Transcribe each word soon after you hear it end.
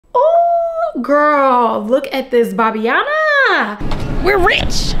girl, look at this Babiana. We're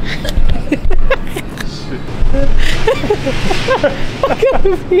rich.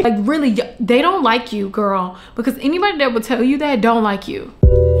 Like really, they don't like you, girl, because anybody that will tell you that don't like you.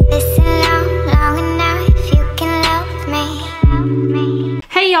 Listen long enough, you can love me.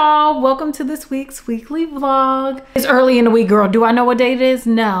 Hey y'all, welcome to this week's weekly vlog. It's early in the week, girl. Do I know what day it is?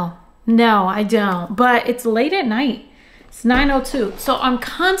 No, I don't, but it's late at night. It's 9:02. So I'm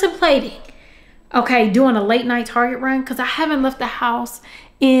contemplating, okay, doing a late night Target run because I haven't left the house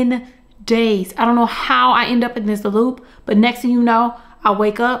in days. I don't know how I end up in this loop, but next thing you know, I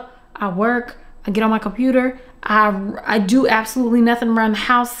wake up, I work, I get on my computer, I do absolutely nothing around the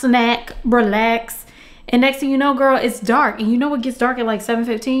house, snack, relax, and next thing you know, girl, it's dark. And you know it gets dark at like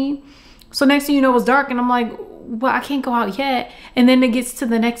 7:15. So next thing you know, it's dark and I'm like, well, I can't go out yet. And then it gets to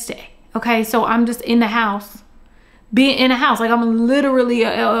the next day. Okay, so I'm just in the house, being in the house like I'm literally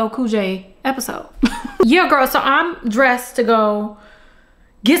a LL Cool J episode. Yeah, girl, so I'm dressed to go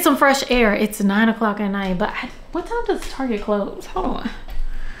get some fresh air. It's 9 o'clock at night, but what time does Target close? Hold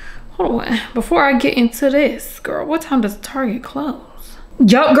on. Before I get into this, girl, what time does Target close?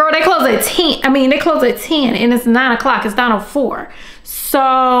 Yo, girl, they close at 10. I mean, they close at 10 and it's 9 o'clock. It's 9:04.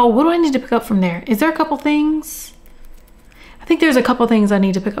 So what do I need to pick up from there? Is there a couple things? I think there's a couple things I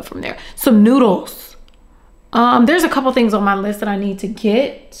need to pick up from there. Some noodles. There's a couple things on my list that I need to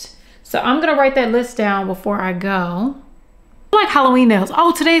get. So I'm gonna write that list down before I go. Like Halloween nails.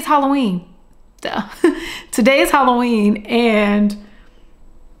 Oh, today's Halloween. Today is Halloween and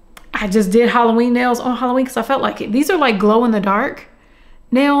I just did Halloween nails on Halloween because I felt like it. These are like glow in the dark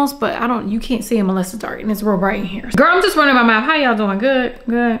nails, but you can't see them unless it's dark and it's real bright in here. Girl, I'm just running my mouth. How y'all doing? Good,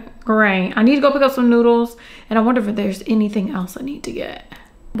 great. I need to go pick up some noodles and I wonder if there's anything else I need to get.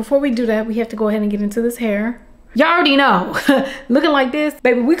 Before we do that, we have to go ahead and get into this hair. Y'all already know, looking like this,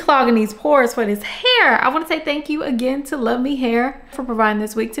 baby, we clogging these pores for this hair. I want to say thank you again to Love Me Hair for providing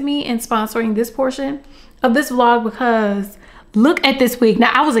this wig to me and sponsoring this portion of this vlog because look at this wig.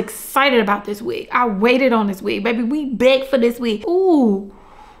 Now, I was excited about this wig. I waited on this wig, baby. We begged for this wig. Ooh,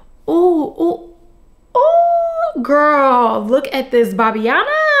 girl, look at this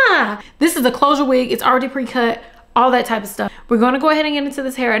Babiana. This is a closure wig. It's already pre-cut, all that type of stuff. We're going to go ahead and get into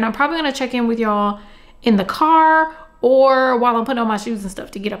this hair and I'm probably going to check in with y'all in the car or while I'm putting on my shoes and stuff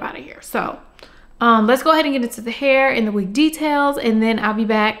to get up out of here. So let's go ahead and get into the hair and the wig details and then I'll be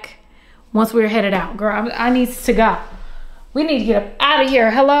back once we're headed out. Girl, I need to go. We need to get up out of here.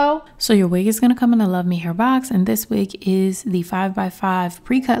 Hello. So your wig is going to come in the Love Me Hair box and this wig is the 5x5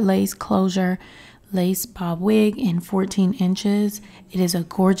 pre-cut lace closure lace bob wig in 14 inches. It is a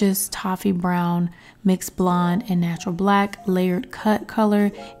gorgeous toffee brown, mixed blonde and natural black layered cut color.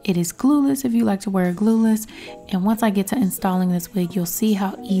 It is glueless if you like to wear glueless. And once I get to installing this wig, you'll see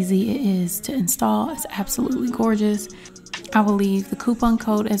how easy it is to install. It's absolutely gorgeous. I will leave the coupon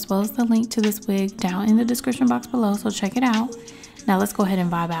code as well as the link to this wig down in the description box below, so check it out. Now let's go ahead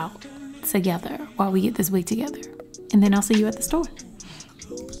and vibe out together while we get this wig together. And then I'll see you at the store.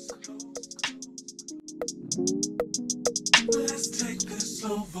 Let's take this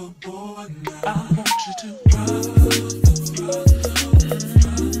overboard now. I want you to run.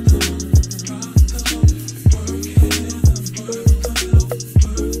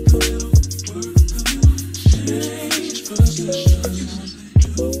 Change positions.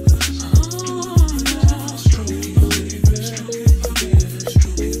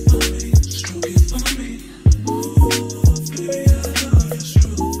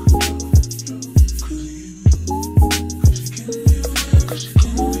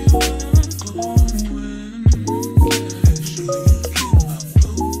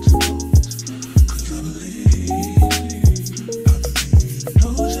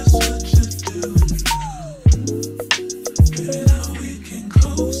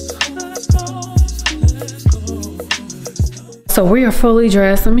 So we are fully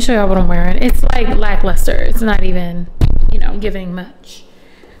dressed. Let me show y'all what I'm wearing. It's like lackluster. It's not even, you know, giving much.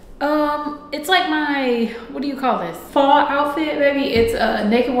 It's like my, what do you call this? Fall outfit, baby. It's a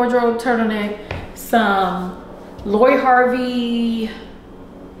naked wardrobe turtleneck, some Lori Harvey,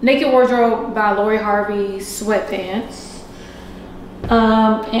 naked wardrobe by Lori Harvey sweatpants,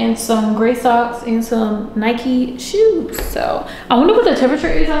 and some gray socks and some Nike shoes. So I wonder what the temperature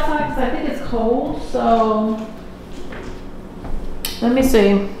is outside because I think it's cold. So let me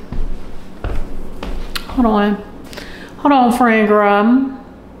see. Hold on, friend, girl.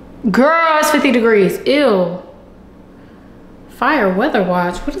 Girl, it's 50 degrees. Ew. Fire weather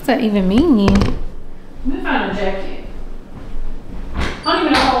watch. What does that even mean? Let me find a jacket. I don't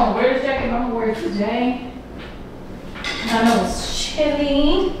even know how I want to wear this jacket, but I'm gonna wear it today. I know it's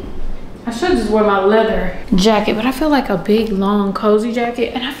chilly. I should just wear my leather jacket, but I feel like a big, long, cozy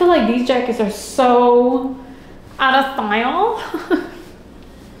jacket. And I feel like these jackets are so out of style.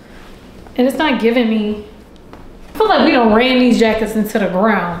 And it's not giving me, I feel like we don't ran these jackets into the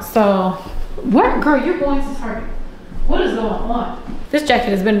ground. So, what? Girl, you're going to Target. What is going on? This jacket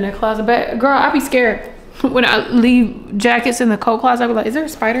has been in the closet, but girl, I be scared when I leave jackets in the coat closet. I be like, is there a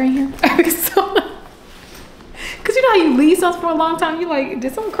spider in here? I be so, cause you know how you leave something for a long time, you like,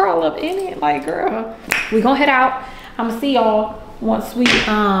 did someone crawl up in it? Like, girl, we gonna head out. I'm gonna see y'all once we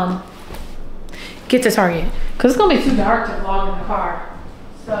get to Target, cause it's gonna be too dark to vlog in the car.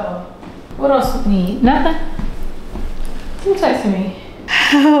 So, what else we need? Nothing. Who texted me?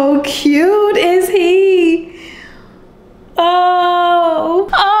 How cute is he? Oh,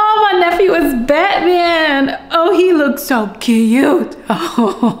 my nephew is Batman. Oh, he looks so cute.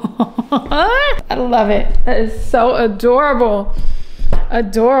 Oh, I love it. That is so adorable.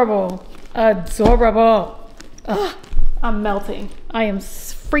 Adorable. Adorable. Ugh, I'm melting. I am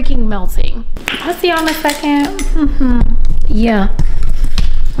freaking melting. I'll see y'all in a second. Yeah,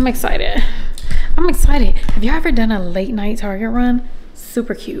 I'm excited. I'm excited. Have y'all ever done a late night Target run?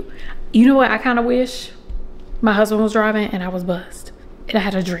 Super cute. You know what I kind of wish? My husband was driving and I was buzzed and I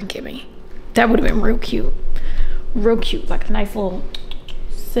had a drink in me. That would have been real cute. Real cute, like a nice little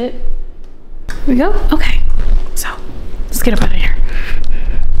sip. Here we go. Okay, so let's get up out of here.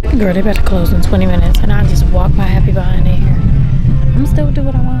 Girl, they better close in 20 minutes and I just walk my happy behind in here. I'm still do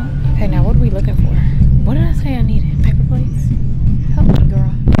what I want. Okay, now what are we looking for? What did I say I needed? Paper plates? Help me,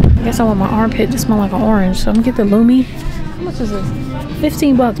 girl. I guess I want my armpit to smell like an orange, so I'm gonna get the Lumi. How much is this?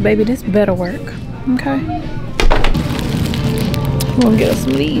 15 bucks, baby. This better work. Okay. We're gonna get us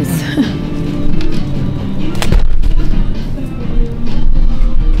some of these.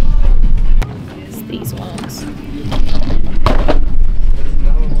 It's these ones.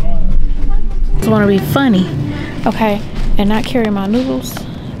 Just want to be funny, okay, and not carry my noodles.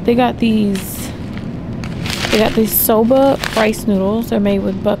 They got these. They got these soba rice noodles. They're made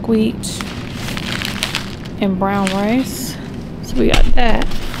with buckwheat and brown rice. So we got that,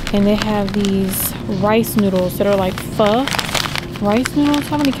 and they have these rice noodles that are like pho. Rice noodles,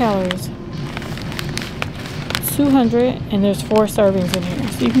 how many calories? 200, and there's 4 servings in here.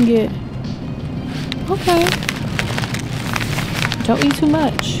 So you can get, okay. Don't eat too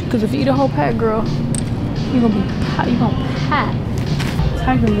much, because if you eat a whole pack, girl, you're gonna be hot, you're gonna pack.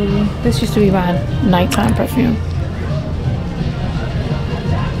 Tiger Lily. This used to be my nighttime perfume.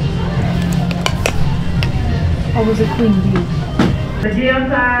 Or was it Queen Bee? The gym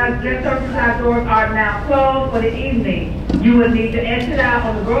side, guest service side doors are now closed for the evening. You will need to exit out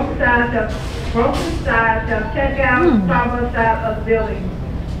on the grocery side, self-checkout, Starbucks side of the building.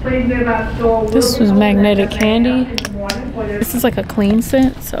 Please be about the store. This was magnetic candy. This is like a clean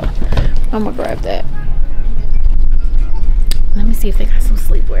scent, so I'm gonna grab that. Let me see if they got some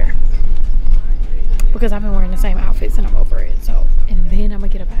sleepwear, because I've been wearing the same outfits and I'm over it. So, and then I'm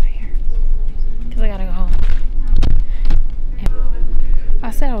gonna get up out of here because I gotta go home. And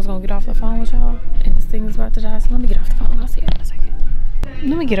I said I was gonna get off the phone with y'all, and this thing is about to die. So let me get off the phone. I'll see you in a second.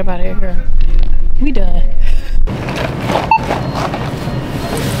 Let me get up out of here, girl. We done.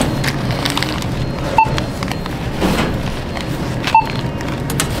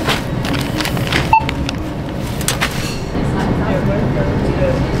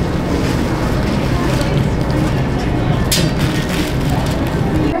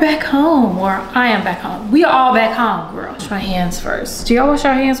 Back home, or I am back home. We are all back home, girl. Wash my hands first. Do y'all wash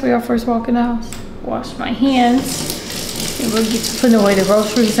your hands when y'all first walk in the house? Wash my hands. And we'll get to putting away the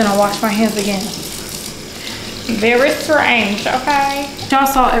groceries and I'll wash my hands again. Very strange, okay? Y'all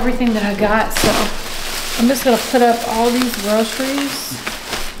saw everything that I got, so I'm just gonna put up all these groceries.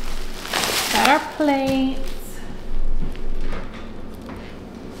 Got our plates.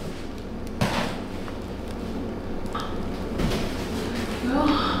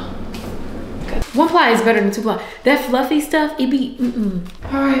 One ply is better than 2 ply. That fluffy stuff, it be,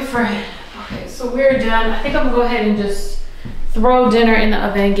 All right, friend. Okay, so we're done. I think I'm gonna go ahead and just throw dinner in the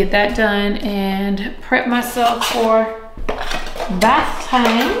oven, get that done, and prep myself for bath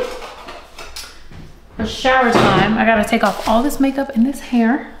time, or shower time. I gotta take off all this makeup and this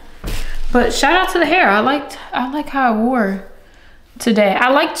hair. But shout out to the hair. I like how I wore today. I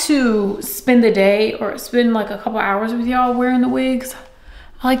like to spend the day or spend like a couple hours with y'all wearing the wigs.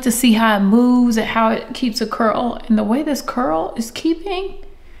 I like to see how it moves and how it keeps a curl. And the way this curl is keeping,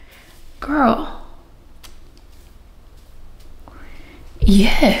 girl.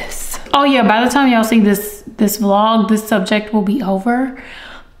 Yes. Oh yeah, by the time y'all see this vlog, this subject will be over.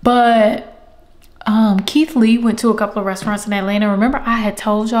 But Keith Lee went to a couple of restaurants in Atlanta. Remember, I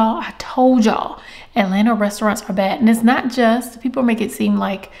told y'all Atlanta restaurants are bad. And it's not just, people make it seem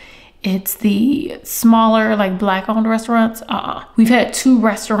like it's the smaller, like black owned restaurants. We've had 2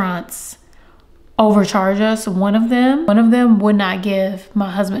 restaurants overcharge us. One of them would not give my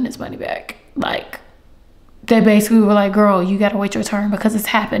husband his money back. Like, they basically were like, girl, you gotta wait your turn because it's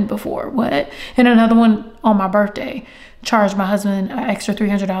happened before. What? And another one on my birthday charged my husband an extra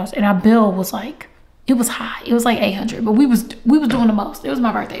 $300, and our bill was like, it was high. It was like $800, but we was doing the most. It was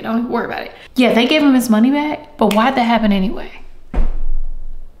my birthday. Don't even worry about it. Yeah, they gave him his money back, but why'd that happen anyway?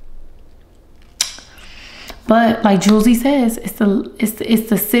 But like Julesy says, it's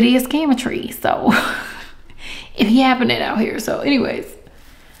the city of scammetry. So it be happening out here. So anyways,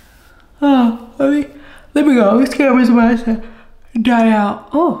 let me go. This camera's about to die out.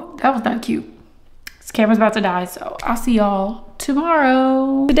 Oh, that was not cute. This camera's about to die. So I'll see y'all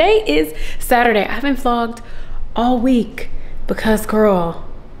tomorrow. Today is Saturday. I haven't vlogged all week because, girl,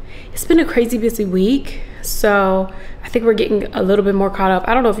 it's been a crazy busy week. So I think we're getting a little bit more caught up.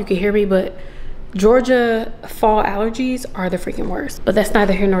 I don't know if you can hear me, but Georgia fall allergies are the freaking worst. But that's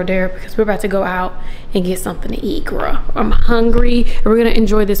neither here nor there because we're about to go out and get something to eat, girl. I'm hungry and we're gonna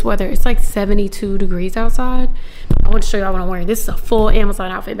enjoy this weather. It's like 72 degrees outside. I want to show y'all what I'm wearing. This is a full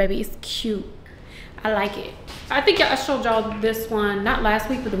Amazon outfit, baby. It's cute. I like it. I think I showed y'all this one, not last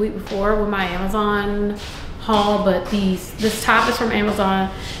week, but the week before with my Amazon haul. But this top is from Amazon.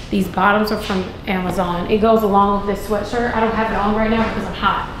 These bottoms are from Amazon. It goes along with this sweatshirt. I don't have it on right now because I'm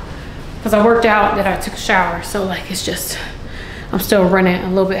hot. Because I worked out, then I took a shower. So like, it's just, I'm still running a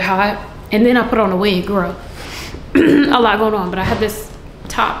little bit hot. And then I put on a wig, girl. A lot going on, but I have this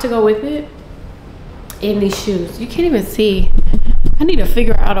top to go with it and these shoes. You can't even see. I need to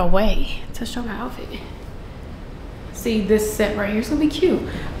figure out a way to show my outfit. See, this set right here is gonna be cute.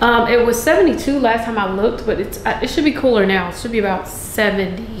 It was 72 last time I looked, but it should be cooler now. It should be about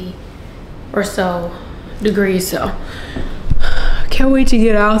 70 or so degrees. So can't wait to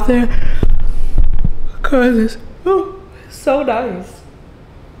get out there because it's so nice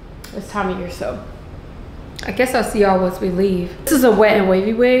this time of year. So I guess I'll see y'all once we leave. This is a wet and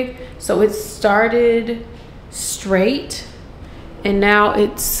wavy wig. So it started straight and now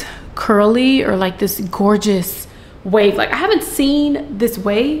it's curly, or like this gorgeous wave. Like, I haven't seen this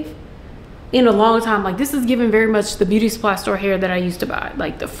wave in a long time. Like, this is giving very much the beauty supply store hair that I used to buy.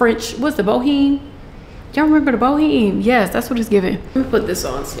 Like the French, what's the boheme? Y'all remember the boheme? Yes, that's what it's giving. Let me put this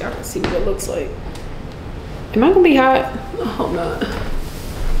on so y'all can see what it looks like. Am I gonna be hot? I hope not.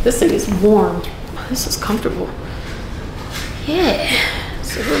 This thing is warm. This is comfortable. Yeah,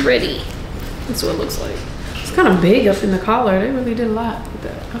 so we're ready. That's what it looks like. It's kind of big up in the collar. They really did a lot with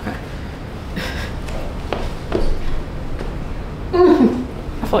that. Okay.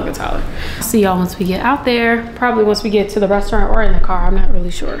 I feel like a toddler. I'll see y'all once we get out there. Probably once we get to the restaurant or in the car. I'm not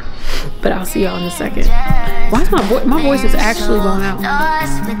really sure. But I'll see y'all in a second. Why is my voice is actually going out?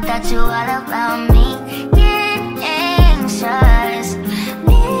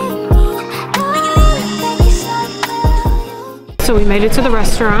 So we made it to the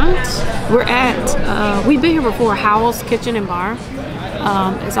restaurant. We're at, we've been here before, Howell's Kitchen and Bar.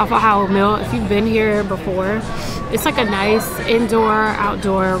 It's off of Howell Mill. If you've been here before, it's like a nice indoor,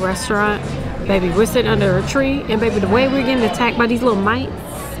 outdoor restaurant. Baby, we're sitting under a tree, and baby, the way we're getting attacked by these little mites,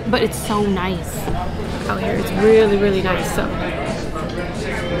 but it's so nice out here. It's really, really nice. So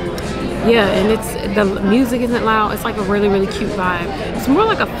yeah, and the music isn't loud. It's like a really, really cute vibe. It's more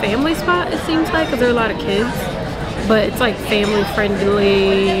like a family spot, it seems like, because there are a lot of kids, but it's like family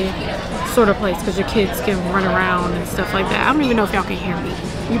friendly sort of place because your kids can run around and stuff like that. I don't even know if y'all can hear me.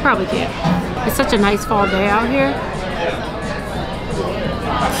 You probably can. It's such a nice fall day out here.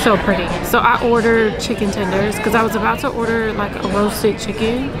 So pretty. So I ordered chicken tenders because I was about to order like a roasted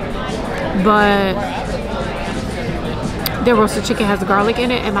chicken, but their roasted chicken has garlic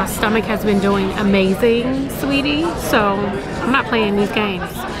in it and my stomach has been doing amazing, sweetie. So I'm not playing these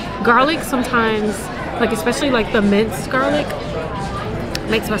games. Garlic sometimes, like especially like the minced garlic,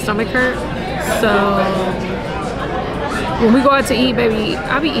 makes my stomach hurt. So when we go out to eat, baby,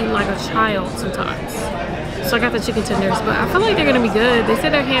 I be eating like a child sometimes. So I got the chicken tenders, but I feel like they're gonna be good. They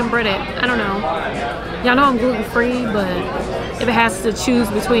said they're hand breaded. I don't know. Y'all know I'm gluten free, but if it has to choose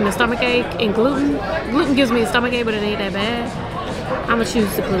between a stomach ache and gluten gives me a stomach ache, but it ain't that bad. I'm gonna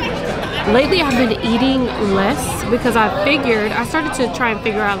choose the gluten. Lately I've been eating less because I started to try and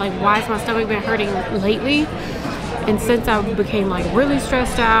figure out like why has my stomach been hurting lately. And since I became like really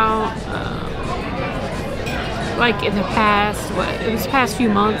stressed out, like in the past, past few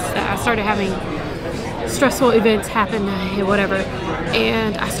months, that I started having stressful events happen and whatever,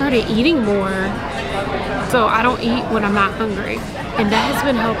 and I started eating more. So I don't eat when I'm not hungry, and that has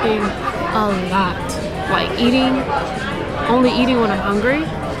been helping a lot. Like only eating when I'm hungry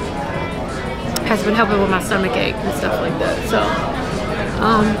has been helping with my stomach ache and stuff like that. So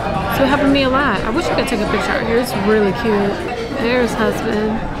it's helping me a lot. I wish I could take a picture out here. It's really cute. There's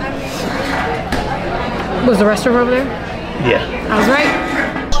husband. Was the restroom over there? Yeah. I was right.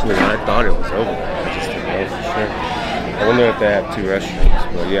 I thought it was over there. I just didn't know for sure. I wonder if they have 2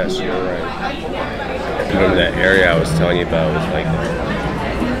 restrooms, but yes, you're right. I remember that area I was telling you about was like,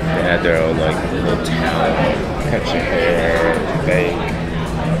 they had their own like little town, cut your hair, bank,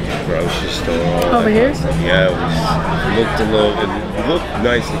 grocery store. Over here? Yeah, it looked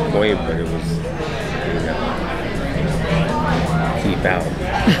nice and quaint, but it was, you know, keep out.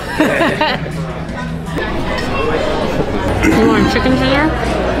 You want chicken dinner?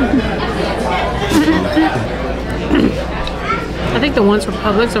 I think the ones from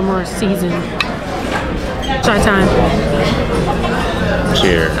Publix are more seasoned. Try time.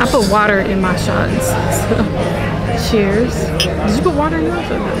 Cheers. I put water in my shots. So. Cheers. Did you put water in yours?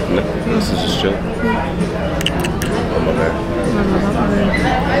 No, this is just chill. Oh my bad.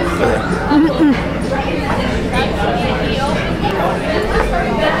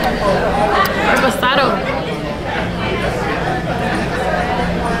 Pasado.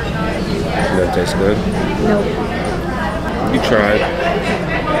 That tastes good? Nope. You tried.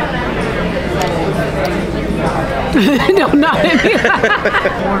 No, not any.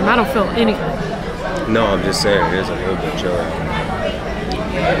 Warm. I don't feel anything. No, I'm just saying, it is a little bit chilly.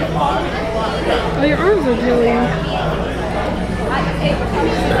 Oh, your arms are chilly.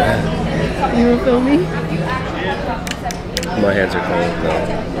 You don't feel me? My hands are cold though.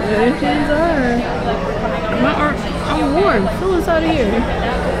 Your hands are. My arm, I'm warm. Feel inside of here.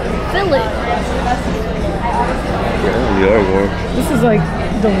 Feel it. Yeah, you are warm. This is like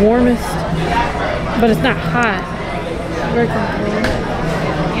the warmest, but it's not hot. Very comfortable.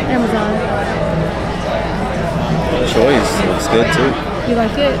 Amazon. Choice looks good too. You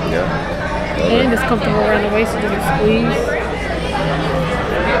like it? Yeah. And it's comfortable around the waist, so it doesn't squeeze.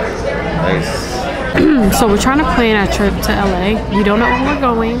 Nice. So we're trying to plan our trip to LA. We don't know where we're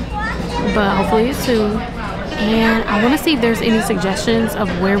going, but hopefully it's soon. And I want to see if there's any suggestions of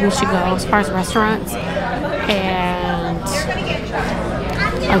where we should go as far as restaurants and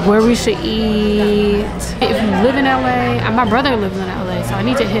like where we should eat. If you live in LA, my brother lives in LA, so I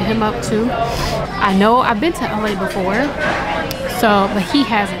need to hit him up too. I know I've been to LA before, but he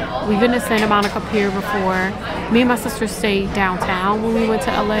hasn't. We've been to Santa Monica Pier before. Me and my sister stayed downtown when we went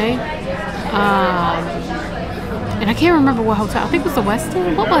to LA. And I can't remember what hotel. I think it was the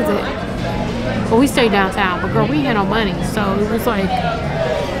Westin. What was it? Well, we stayed downtown, but girl, we had no money. So it was like,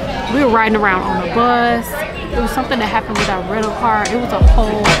 we were riding around on the bus. It was something that happened with our rental car. It was a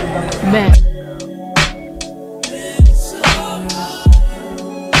whole mess.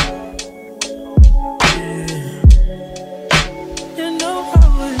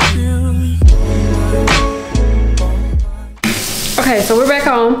 Okay, so we're back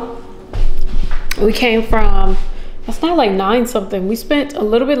home. We came from, it's not like 9 something. We spent a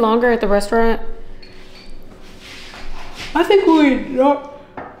little bit longer at the restaurant. I think we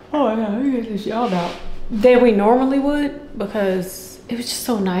get this yelled out. Than we normally would, because it was just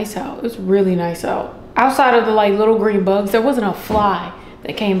so nice out. It was really nice out. Outside of the like little green bugs, there wasn't a fly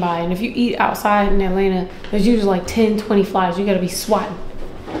that came by. And if you eat outside in Atlanta, there's usually like 10, 20 flies. You gotta be swatting.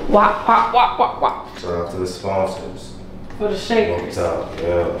 Wop, wop, wop, wop, wop. Shout out to the sponsors. For the shakers. Worked out,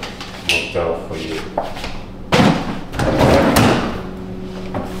 yeah. Worked out for you.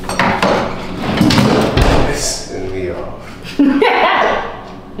 Pissing me off.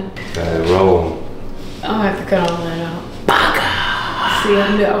 Gotta roll. I'll have to cut all that out. Baka. See,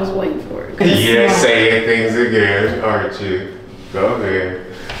 I knew I was waiting for it. Yeah, saying things again, aren't you? Go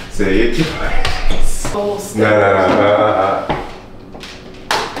ahead. Say it twice. No.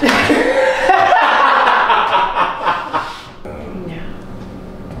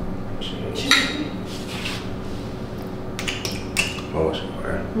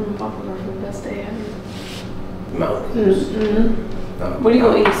 Mountains. What are you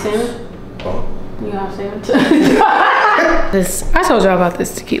gonna eat, salmon? Oh. You gonna have salmon? I told y'all about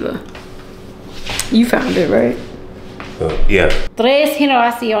this tequila. You found it, right? Yeah. 3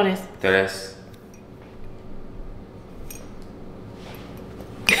 generaciones. Tres.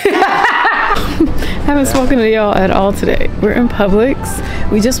 I haven't spoken to y'all at all today. We're in Publix.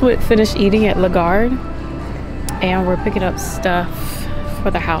 We just finished eating at La Garde, and we're picking up stuff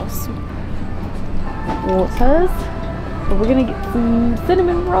for the house. Waters. But we're gonna get some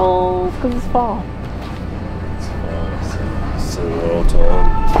cinnamon rolls because it's fall. cinnamon roll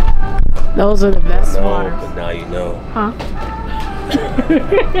time. Those are the best No, waters. but now you know. Huh?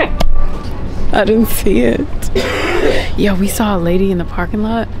 I didn't see it. Yeah, we saw a lady in the parking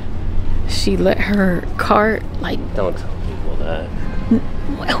lot. She let her cart, like... Don't tell people that.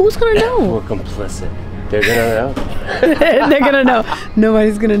 Who's gonna know? We're complicit. They're gonna know. They're gonna know.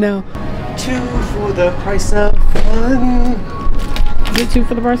 Nobody's gonna know. 2 for the price of 1. Is it 2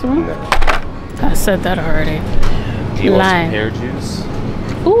 for the price of 1? No. I said that already. Do you want some Lying. pear juice?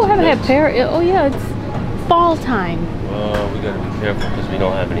 Ooh, I haven't had pear. Oh yeah, it's fall time. Well, we gotta be careful because we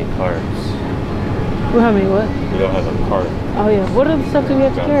don't have any carts. We have any what? We don't have a cart. Oh yeah. What other stuff do we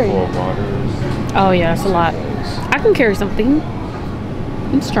have to Got carry? 4 waters. Oh yeah, that's a lot. I can carry something.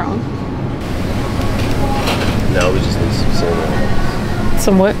 I'm strong. No, we just need some cinnamon.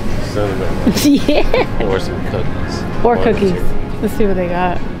 Some what? Cinnamon. Yeah. Or some cookies. Or One cookies. 2. Let's see what they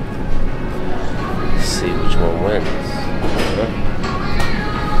got. Let's see which one wins.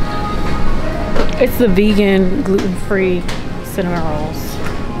 It's the vegan, gluten-free cinnamon rolls.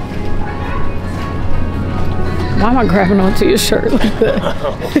 Why am I grabbing onto your shirt like that?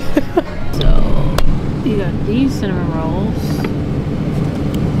 So, you got these cinnamon rolls.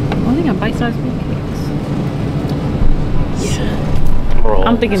 Oh, they got bite-sized pancakes. Yeah. Rolls.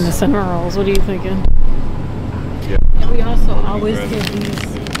 I'm thinking the cinnamon rolls. What are you thinking? Yeah. And we also always get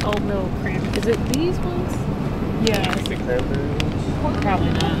these oatmeal cranberries. Is it these ones? Yeah. The cranberries?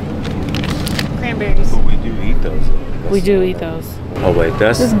 Probably not. Cranberries. But we do eat those. We do eat those. Oh wait,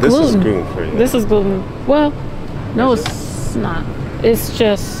 this is gluten. gluten free. This is gluten. Well, no, it's not. It's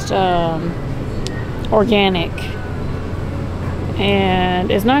just organic,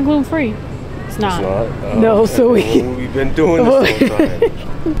 and it's not gluten free. It's not. It's not? No, so we've been doing this the whole time.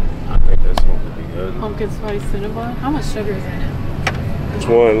 I think this one could be good. Pumpkin spice cinnamon. How much sugar is in it? Which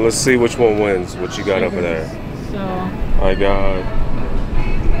one? Let's see which one wins. What you got over there? So I got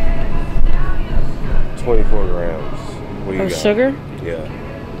 24 grams. What do you of got? sugar, Yeah.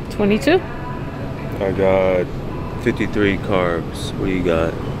 22. I got 53 carbs. What do you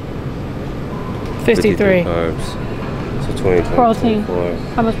got? 53. carbs. So 20, Protein. 24.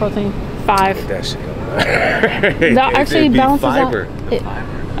 How much protein? 5. That shit. That actually It'd be balances fiber. out.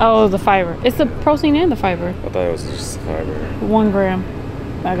 Oh, the fiber. It's the protein and the fiber. I thought it was just fiber. 1 gram.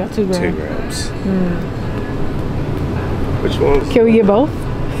 I got 2 grams. 2 grams. Which one? Can we get both?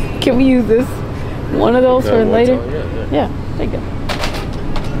 Can we use this? One of those for One later? time? Yeah, Yeah. there you go.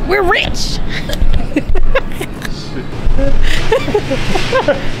 We're rich!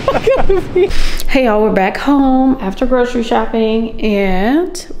 Hey y'all, we're back home after grocery shopping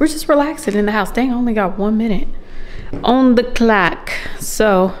and we're just relaxing in the house. Dang, I only got 1 minute on the clock.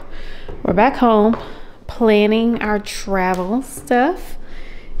 So we're back home planning our travel stuff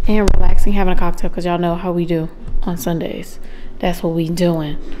and relaxing, having a cocktail because y'all know how we do on Sundays. That's what we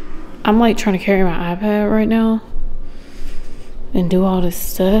doing. I'm like trying to carry my iPad right now and do all this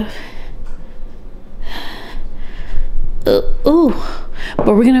stuff. Ooh,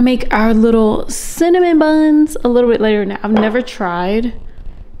 but we're gonna make our little cinnamon buns a little bit later. Now, I've never tried.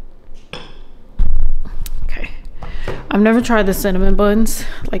 Okay, I've never tried the cinnamon buns,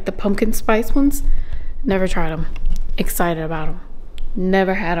 like the pumpkin spice ones. Never tried them. Excited about them.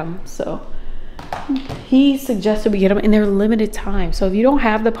 Never had them. So he suggested we get them, and they're limited time. So if you don't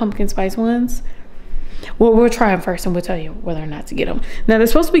have the pumpkin spice ones, well, we'll try them first, and we'll tell you whether or not to get them. Now they're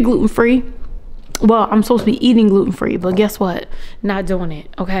supposed to be gluten free. Well, I'm supposed to be eating gluten-free, but guess what? Not doing it,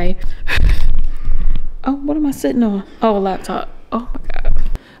 okay? Oh, what am I sitting on? Oh, a laptop. Oh my God.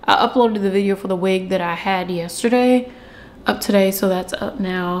 I uploaded the video for the wig that I had yesterday up today, so that's up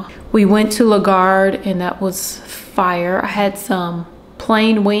now. We went to Lagarde and that was fire. I had some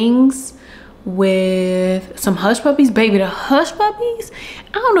plain wings with some hush puppies. Baby, the hush puppies?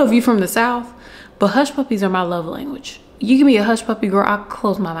 I don't know if you're from the South, but hush puppies are my love language. You give me a hush puppy, girl, I'll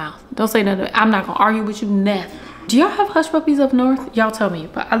close my mouth. Don't say nothing. I'm not gonna argue with you, nothing. Do y'all have hush puppies up north? Y'all tell me,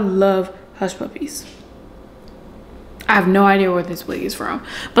 but I love hush puppies. I have no idea where this wig is from,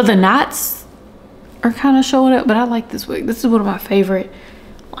 but the knots are kind of showing up, but I like this wig. This is one of my favorite,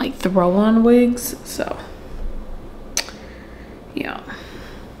 like, throw-on wigs, so, yeah.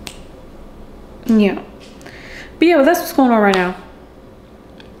 Yeah. But yeah, that's what's going on right now.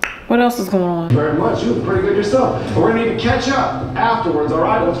 What else is going on? Very much. You look pretty good yourself. But we're gonna need to catch up afterwards, all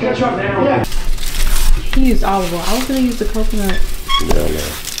right? Let's catch up now. Yeah. He used olive oil. I was gonna use the coconut. No.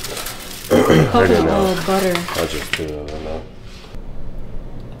 Coconut oil butter. I'll just do it. No.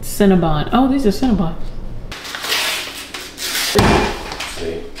 Cinnabon. Oh, these are Cinnabon.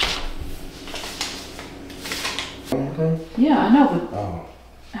 See. Yeah, I know,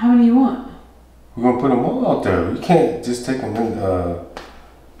 but how many you want? We're gonna put them all out there. You can't just take them in.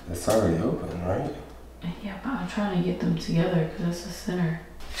 It's already open, right? Yeah, but I'm trying to get them together because that's the center.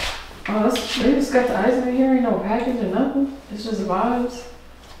 Oh, they just got the ice in here. Ain't no package or nothing. It's just vibes.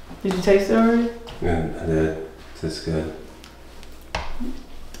 Did you taste it already? Yeah, I did. Tastes good.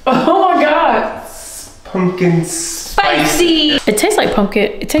 Oh my god! Pumpkin spicy. It tastes like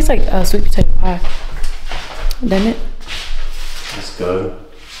pumpkin. It tastes like sweet potato pie. Doesn't it? That's good.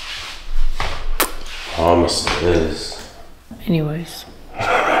 Promise it is. Anyways.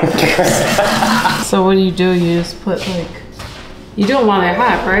 So what do? You just put like, you do them while they're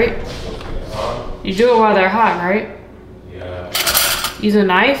hot, right? You do it while they're hot, right? Yeah. Use a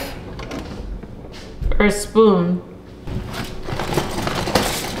knife or a spoon.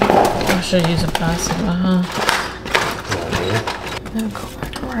 I should use a plastic, Now go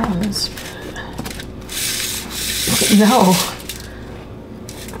back around and spin it. No.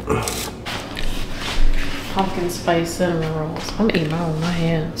 Pumpkin spice cinnamon rolls. I'm eating mine with my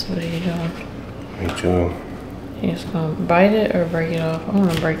hands. What are you doing? Me too. You just gonna bite it or break it off? I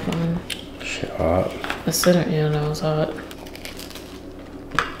wanna break one. Shit hot. The center, yeah, no, it's hot.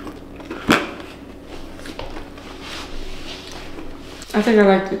 I think I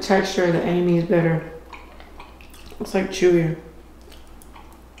like the texture of the Amy's better. It's like chewier.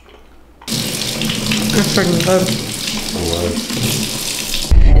 That's freaking good.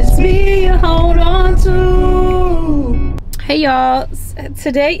 It's me you hold on to. Hey y'all,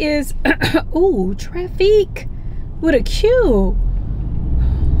 today is ooh, traffic with a Q.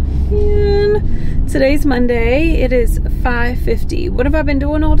 And today's Monday. It is 5:50. What have I been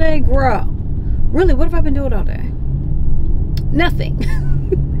doing all day? Girl, really, what have I been doing all day? Nothing.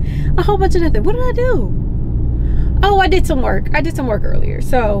 A whole bunch of nothing. What did I do? Oh, I did some work. I did some work earlier.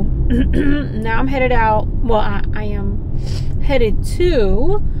 So now I'm headed out. Well, I am headed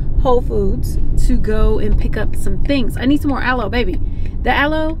to Whole Foods to go and pick up some things. I need some more aloe, baby. The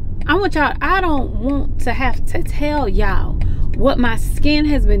aloe, I don't want to have to tell y'all what my skin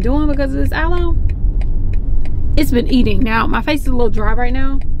has been doing because of this aloe. It's been eating. Now, my face is a little dry right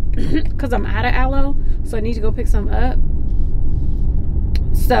now because I'm out of aloe. So I need to go pick some up.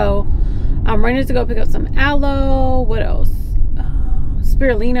 So I'm ready to go pick up some aloe. What else?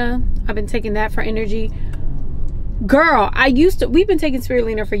 Spirulina. I've been taking that for energy. Girl, we've been taking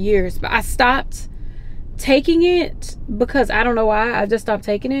spirulina for years, but I stopped taking it because I don't know why. I just stopped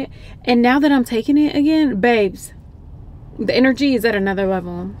taking it. And now that I'm taking it again, babes, the energy is at another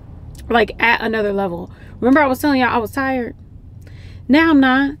level. Like at another level. Remember I was telling y'all I was tired? Now I'm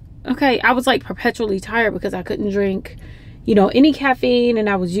not. Okay, I was like perpetually tired because I couldn't drink, you know, any caffeine, and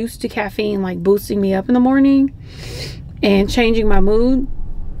I was used to caffeine like boosting me up in the morning and changing my mood.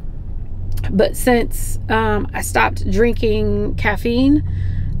 But since I stopped drinking caffeine,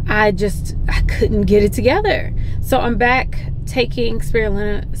 I couldn't get it together. So I'm back taking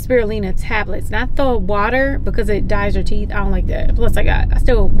spirulina tablets, not the water because it dyes your teeth. I don't like that. Plus I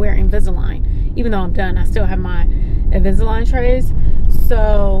still wear Invisalign. Even though I'm done, I still have my Invisalign trays.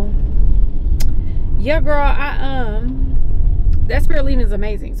 So yeah, girl, that spirulina is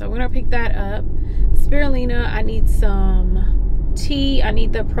amazing. So I'm gonna pick that up. Spirulina, I need some tea. I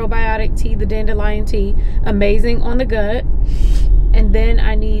need the probiotic tea, the dandelion tea. Amazing on the gut. And then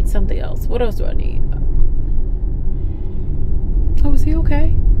I need something else. What else do I need? Oh, is he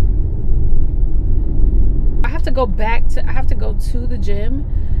okay? I have to go to the gym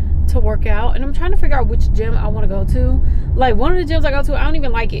to work out, and I'm trying to figure out which gym I want to go to. Like, one of the gyms I go to, I don't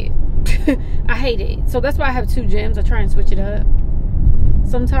even like it. I hate it. So that's why I have 2 gyms. I try and switch it up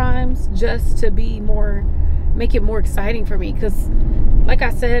sometimes just to make it more exciting for me, because like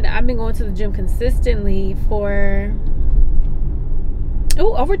I said, I've been going to the gym consistently for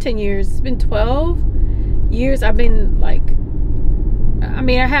over 10 years. It's been 12 years. I've been like, I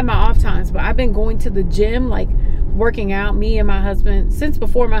mean, I had my off times, but I've been going to the gym, like working out, me and my husband, since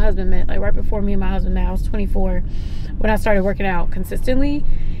before my husband met. Like right before me and my husband met, I was 24 when I started working out consistently.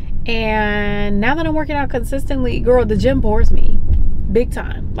 And now that I'm working out consistently, girl, the gym bores me big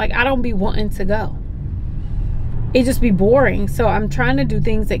time. Like, I don't be wanting to go. It just be boring. So I'm trying to do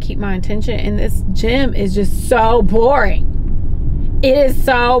things that keep my attention, and this gym is just so boring. It is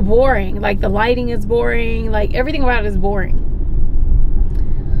so boring. Like, the lighting is boring. Like, everything about it is boring.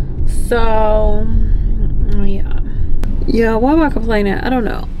 So yeah, why am I complaining? I don't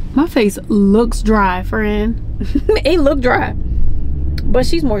know. My face looks dry, friend. It look dry, but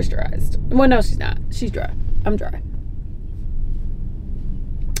she's moisturized. Well, no, she's not. She's dry. I'm dry.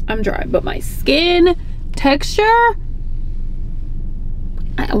 But my skin texture,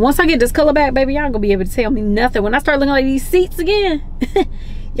 once I get this color back, baby, y'all gonna be able to tell me nothing. When I start looking like these seats again,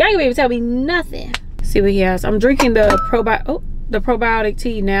 Y'all ain't gonna be able to tell me nothing. See what he has. I'm drinking the probiotic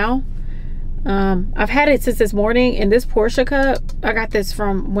tea now. I've had it since this morning in this Porsche cup. I got this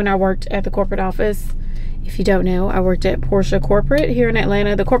from when I worked at the corporate office. If you don't know, I worked at Porsche corporate here in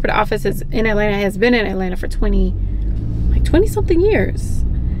Atlanta. The corporate office is in Atlanta, has been in Atlanta for 20 something years,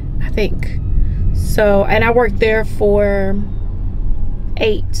 I think. So, and I worked there for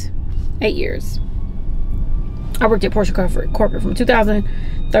 8 years. I worked at Porsche corporate from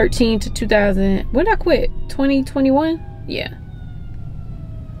 2013 to 2000. When did I quit? 2021? Yeah.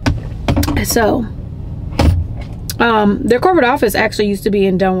 So, their corporate office actually used to be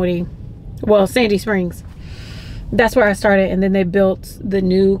in Dunwoody, well, Sandy Springs. That's where I started, and then they built the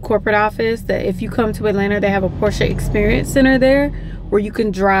new corporate office that if you come to Atlanta, they have a Porsche Experience Center there where you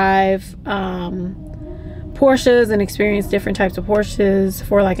can drive Porsches and experience different types of Porsches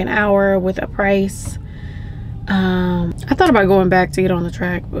for like an hour with a price. I thought about going back to get on the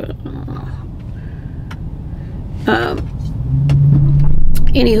track, but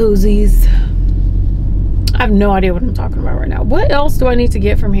any whoosies. I have no idea what I'm talking about right now. What else do I need to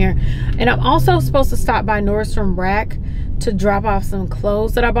get from here? And I'm also supposed to stop by Nordstrom Rack to drop off some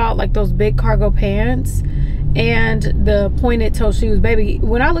clothes that I bought, like those big cargo pants and the pointed toe shoes. Baby,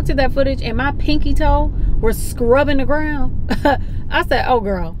 when I looked at that footage and my pinky toe was scrubbing the ground, I said, oh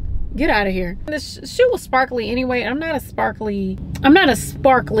girl, get out of here. The shoe was sparkly anyway. I'm not a sparkly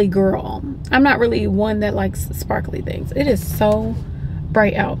girl. I'm not really one that likes sparkly things. It is so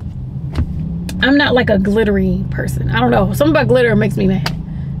bright out. I'm not like a glittery person. I don't know. Something about glitter makes me mad.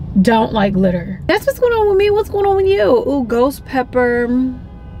 Don't like glitter. That's what's going on with me. What's going on with you? Ooh, ghost pepper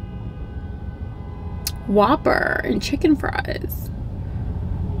Whopper and chicken fries.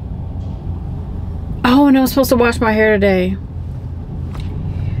 Oh, and I was supposed to wash my hair today.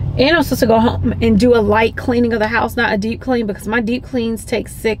 And I'm supposed to go home and do a light cleaning of the house, not a deep clean, because my deep cleans take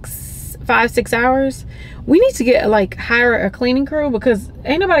 5-6 hours. We need to get like hire a cleaning crew because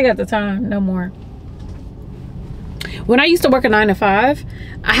ain't nobody got the time no more. When I used to work a 9 to 5,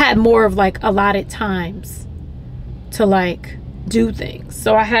 I had more of like allotted times to like do things.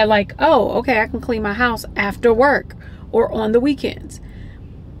 So I had like, oh, okay, I can clean my house after work or on the weekends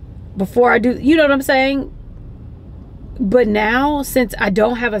before I do, you know what I'm saying? But now, since I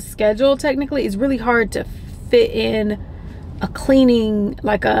don't have a schedule technically, it's really hard to fit in a cleaning,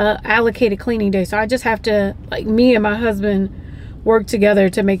 like a allocated cleaning day. So I just have to, like, me and my husband work together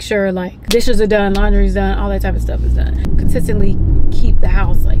to make sure like dishes are done, laundry's done, all that type of stuff is done. Consistently keep the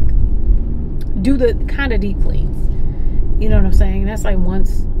house, like, do the kind of deep cleans. You know what I'm saying? That's like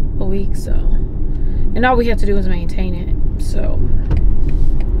once a week. So, and all we have to do is maintain it. So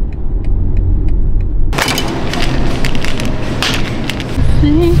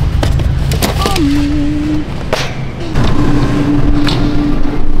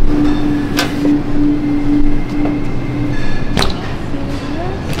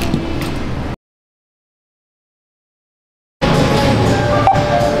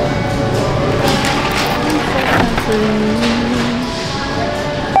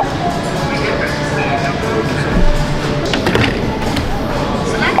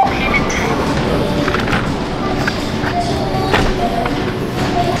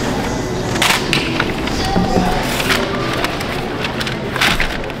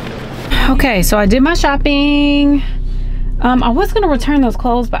okay, so I did my shopping. I was gonna return those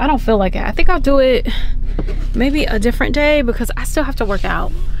clothes, but I don't feel like it. I think I'll do it maybe a different day because I still have to work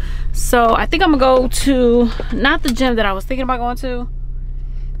out. So I think I'm gonna go to, not the gym that I was thinking about going to,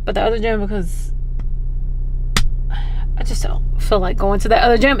 but the other gym, because I just don't feel like going to that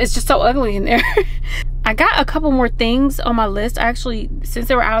other gym. It's just so ugly in there. I got a couple more things on my list. Actually, since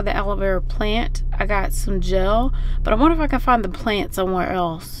they were out of the aloe vera plant, I got some gel, but I wonder if I can find the plant somewhere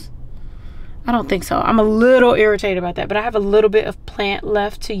else. I don't think so. I'm a little irritated about that, but I have a little bit of plant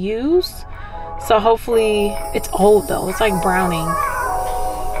left to use. So hopefully, it's old though. It's like browning.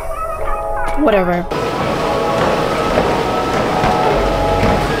 Whatever.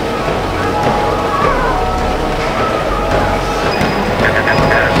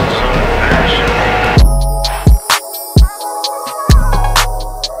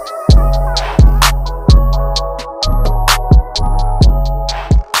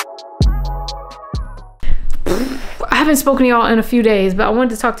 I haven't spoken to y'all in a few days, but I wanted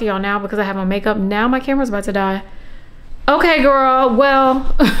to talk to y'all now because I have my makeup. Now my camera's about to die. Okay, girl.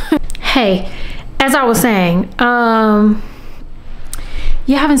 Well, hey, as I was saying, yeah,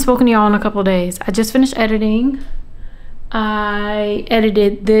 I haven't spoken to y'all in a couple of days. I just finished editing. I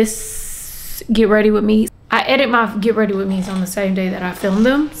edited this Get Ready With Me. I edit my Get Ready With Me's on the same day that I film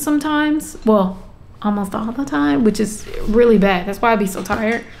them sometimes. Well, almost all the time, which is really bad. That's why I'd be so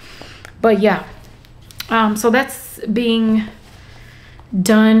tired. But yeah, so that's being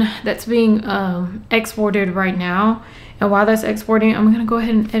done. That's being exported right now. And while that's exporting, I'm gonna go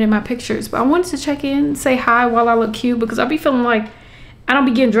ahead and edit my pictures. But I wanted to check in, say hi while I look cute, because I be feeling like I don't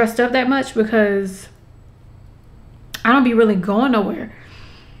be getting dressed up that much because I don't be really going nowhere.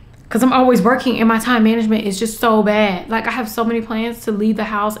 Because I'm always working and my time management is just so bad. Like, I have so many plans to leave the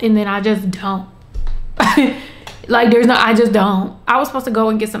house and then I just don't. Like, I just don't. I was supposed to go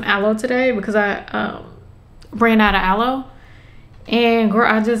and get some aloe today because I ran out of aloe. And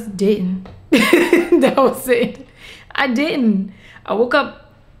girl, I just didn't. That was it. I didn't. I woke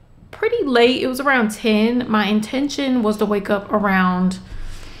up pretty late. It was around 10. My intention was to wake up around,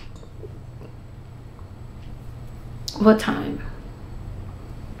 what time?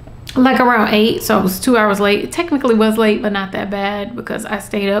 Like around 8. So I was 2 hours late. It technically was late, but not that bad because I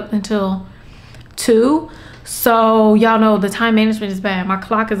stayed up until 2. So y'all know the time management is bad. My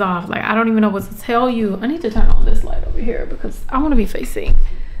clock is off. Like, I don't even know what to tell you. I need to turn on this light over here because I want to be facing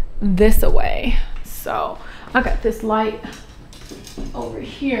this away. So I got this light over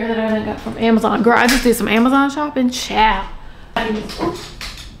here that I got from Amazon. Girl, I just did some Amazon shopping. Ciao. And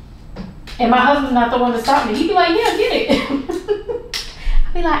my husband's not the one to stop me. He'd be like, yeah, get it.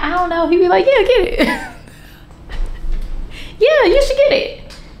 I'd be like, I don't know. He'd be like, yeah, get it. Yeah, you should get it.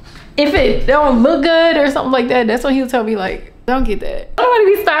 If it don't look good or something like that, that's when he'll tell me, like, don't get that.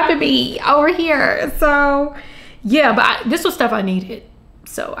 Nobody be stopping me over here. So yeah, but this was stuff I needed.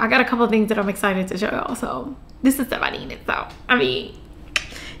 So I got a couple of things that I'm excited to show y'all. So this is stuff I needed. So I mean,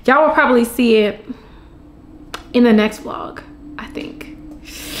 y'all will probably see it in the next vlog, I think.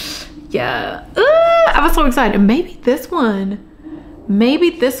 Yeah, I was so excited. Maybe this one. What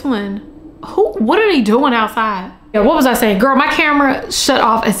are they doing outside? Yeah, what was I saying? Girl, my camera shut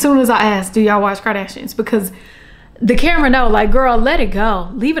off as soon as I asked, do y'all watch Kardashians? Because the camera know, like, girl, let it go.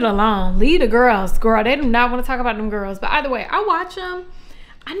 Leave it alone. Leave the girls. Girl, they do not want to talk about them girls. But either way, I watch them.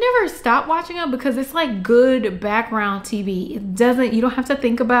 I never stop watching them because it's like good background TV. It doesn't, you don't have to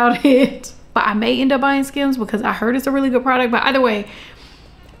think about it. But I may end up buying Skims because I heard it's a really good product. But either way,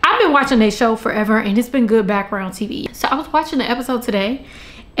 I've been watching their show forever and it's been good background TV. So I was watching the episode today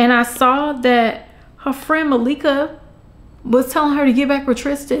and I saw that her friend Malika was telling her to get back with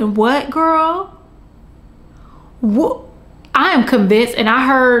Tristan. What, girl? What? I am convinced, and I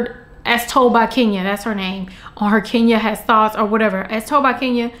heard, as told by Kenya, that's her name, on her Kenya Has Thoughts or whatever, as told by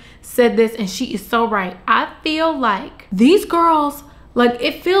Kenya said this, and she is so right. I feel like these girls, like,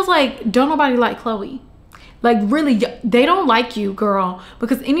 it feels like don't nobody like Chloe. Like, really, they don't like you, girl,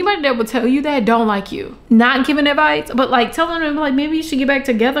 because anybody that would tell you that don't like you. Not giving advice, but like telling them, like, maybe you should get back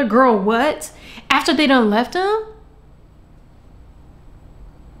together. Girl, what? After they done left him?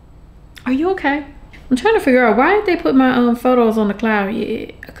 Are you okay? I'm trying to figure out why did they put my photos on the cloud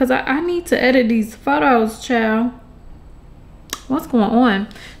yet? Because I need to edit these photos, child. What's going on?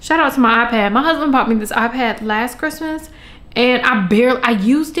 Shout out to my iPad. My husband bought me this iPad last Christmas and I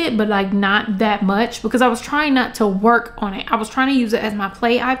used it, but like not that much because I was trying not to work on it. I was trying to use it as my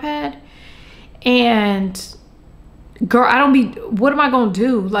play iPad. And girl, what am I gonna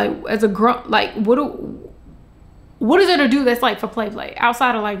do? Like, as a girl, like, what is there to do that's like for play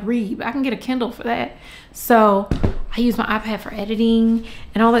outside of like read? I can get a Kindle for that. So I use my iPad for editing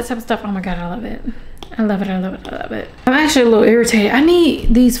and all that type of stuff. Oh my God, I love it. I love it, I love it, I love it. I'm actually a little irritated. I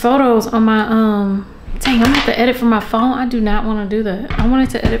need these photos on my, dang, I'm gonna have to edit from my phone. I do not wanna do that. I wanted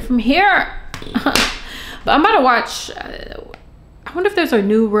to edit from here. But I'm about to watch, I wonder if there's a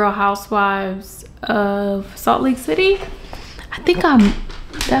new Real Housewives of Salt Lake City. I think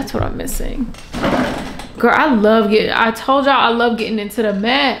that's what I'm missing. Girl, I told y'all I love getting into the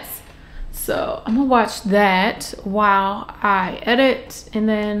mess. So I'm gonna watch that while I edit, and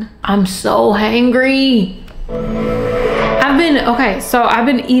then I'm so hangry. I've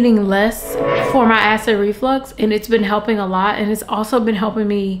been eating less for my acid reflux, and it's been helping a lot, and it's also been helping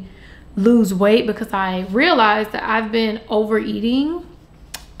me lose weight because I realized that I've been overeating,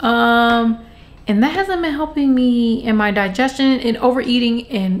 and that hasn't been helping me in my digestion, and overeating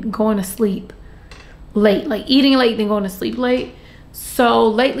and going to sleep late, like eating late then going to sleep late. So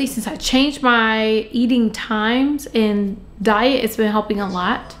lately, since I changed my eating times and diet, it's been helping a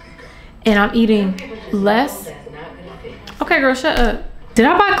lot, and I'm eating less. Okay, girl, shut up. Did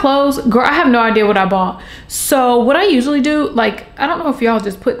I buy clothes? Girl, I have no idea what I bought. So what I usually do, like, I don't know if y'all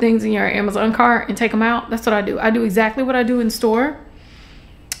just put things in your Amazon cart and take them out. That's what I do. I do exactly what I do in store.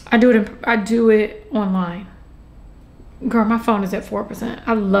 I do it online. Girl, my phone is at 4%.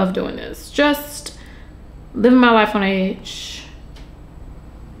 I love doing this. Just living my life on edge.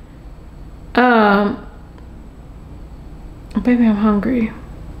 Baby, I'm hungry.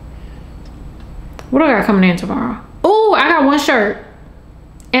 What do I got coming in tomorrow? Oh, I got one shirt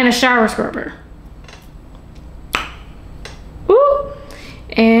and a shower scrubber. Ooh.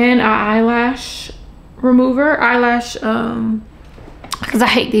 And an eyelash remover. Eyelash, because I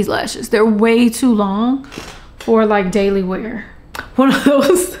hate these lashes. They're way too long for like daily wear. One of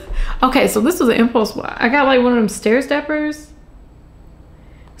those. Okay, so this was an impulse buy. I got like one of them stair steppers,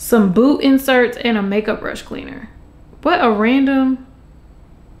 some boot inserts, and a makeup brush cleaner. What a random,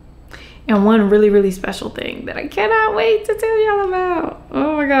 and one really, really special thing that I cannot wait to tell y'all about.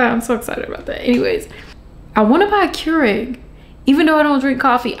 Oh my God, I'm so excited about that. Anyways, I want to buy a Keurig. Even though I don't drink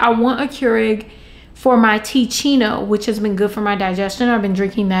coffee, I want a Keurig for my Tea-Chino, which has been good for my digestion. I've been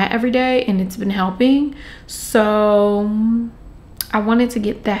drinking that every day and it's been helping. So I wanted to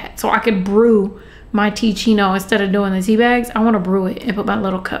get that so I could brew my Tea-Chino instead of doing the tea bags. I want to brew it and put my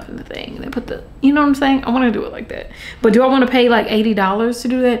little cup in the thing and then put the, you know what I'm saying? I want to do it like that. But do I want to pay like $80 to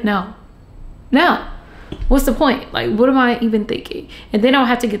do that? No. No. What's the point? Like, what am I even thinking? And then I'll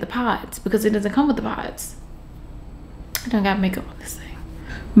have to get the pods because it doesn't come with the pods. I don't got makeup on this thing.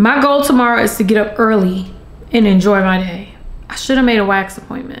 My goal tomorrow is to get up early and enjoy my day. I should have made a wax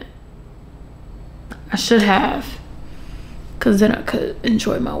appointment. I should have. Because then I could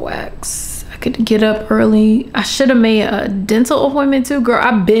enjoy my wax. I could get up early. I should have made a dental appointment too. Girl,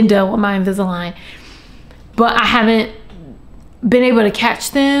 I've been done with my Invisalign. But I haven't been able to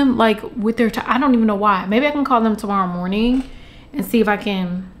catch them like with their time. I don't even know why. Maybe I can call them tomorrow morning and see if I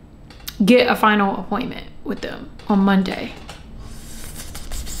can get a final appointment with them on Monday.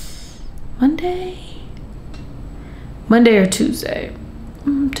 Monday or Tuesday.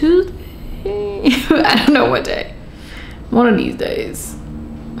 Tuesday. I don't know what day. One of these days.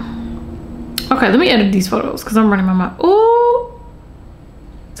 Okay, let me edit these photos because I'm running my mouth. Ooh,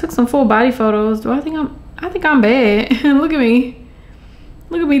 took some full body photos. I think I'm bad. Look at me.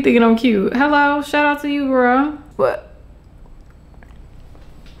 Look at me thinking I'm cute. Hello, shout out to you, girl. What?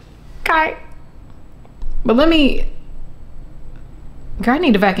 Okay. But let me. Girl, I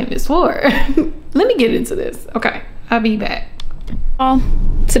need to vacuum this floor. Let me get into this. Okay, I'll be back.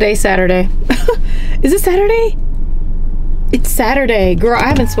 Today's Saturday. Is it Saturday? It's Saturday. Girl, I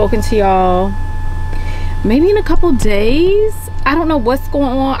haven't spoken to y'all maybe in a couple days. I don't know what's going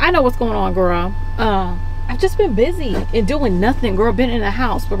on. I know what's going on, girl. I've just been busy and doing nothing, girl. Been in the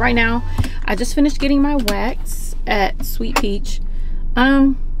house. But right now, I just finished getting my wax at Sweet Peach.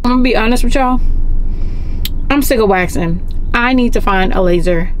 I'm gonna be honest with y'all. I'm sick of waxing. I need to find a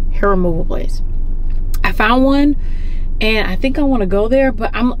laser hair removal place. I found one and I think I want to go there,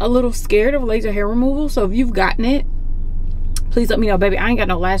 but I'm a little scared of laser hair removal. So if you've gotten it, please let me know, baby. I ain't got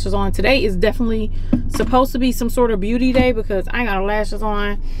no lashes on. Today is definitely supposed to be some sort of beauty day because I ain't got no lashes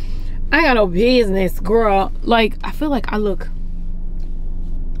on. I ain't got no business, girl. Like, I feel like I look,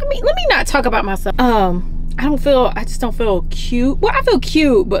 I mean, let me not talk about myself. I just don't feel cute. Well, I feel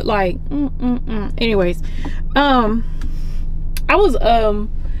cute, but like, anyways, I was,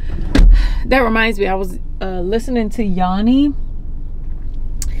 that reminds me, I was listening to Yanni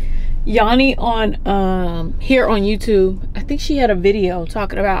on here on YouTube. I think she had a video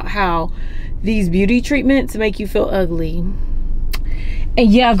talking about how these beauty treatments make you feel ugly. And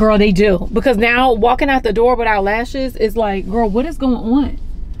yeah, girl, they do. Because now walking out the door without lashes is like, girl, what is going on?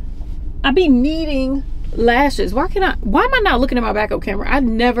 I be needing lashes. Why am I not looking at my backup camera? I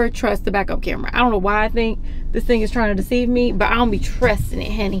never trust the backup camera. I don't know why I think this thing is trying to deceive me, but I don't be trusting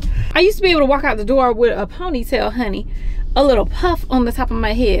it, honey. I used to be able to walk out the door with a ponytail, honey. A little puff on the top of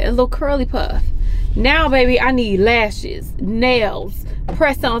my head, a little curly puff. Now, baby, I need lashes, nails,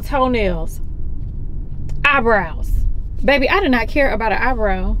 press on toenails, eyebrows. Baby, I did not care about an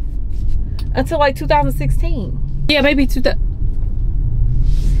eyebrow until like 2016. Yeah, maybe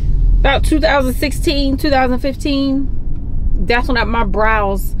about 2016, 2015. That's when my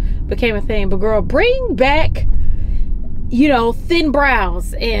brows became a thing. But girl, bring back, you know, thin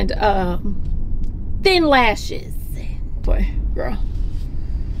brows and thin lashes. Boy, girl,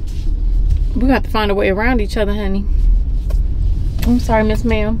 we got to find a way around each other, honey. I'm sorry, Miss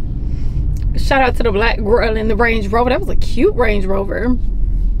Ma'am. Shout out to the black girl in the Range Rover. That was a cute Range Rover.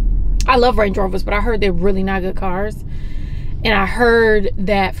 I love Range Rovers, but I heard they're really not good cars. And I heard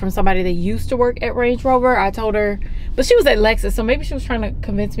that from somebody that used to work at Range Rover. I told her, but she was at Lexus, so maybe she was trying to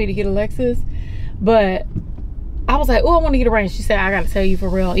convince me to get a Lexus. But I was like, oh, I want to get a Range. She said, I got to tell you for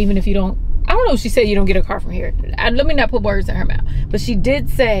real, even if you don't, I don't know if she said you don't get a car from here. Let me not put words in her mouth. But she did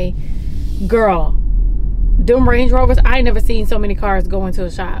say, girl, them Range Rovers, I ain't never seen so many cars go into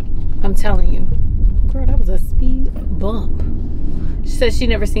a shop. I'm telling you. Girl, that was a speed bump. She said she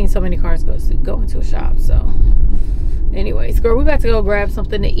never seen so many cars go into a shop. So anyways, girl, we about to go grab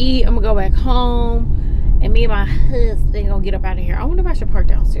something to eat. I'm gonna go back home, and me and my husband gonna get up out of here. I wonder if I should park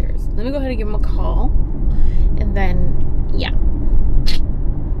downstairs. Let me go ahead and give him a call, and then yeah.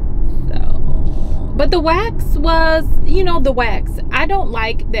 So, but the wax was, you know, the wax. I don't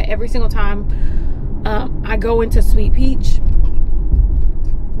like that every single time I go into Sweet Peach,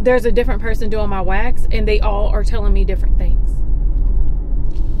 there's a different person doing my wax, and they all are telling me different things.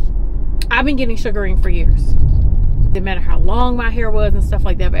 I've been getting sugaring for years. Didn't matter how long my hair was and stuff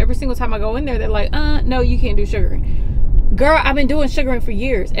like that, but every single time I go in there, they're like, no, you can't do sugaring. Girl, I've been doing sugaring for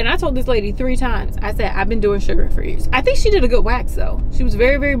years. And I told this lady 3 times. I said, I've been doing sugaring for years. I think she did a good wax though. She was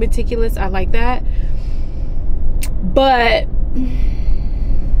very, very meticulous. I like that. But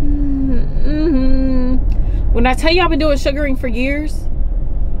when I tell you I've been doing sugaring for years,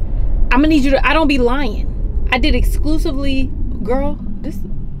 I'm gonna need you to, I don't be lying. I did exclusively, girl,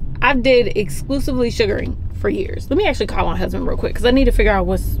 I did exclusively sugaring for years. Let me actually call my husband real quick because I need to figure out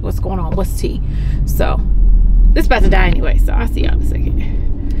what's going on, what's tea. So this about to die anyway, so I'll see y'all in a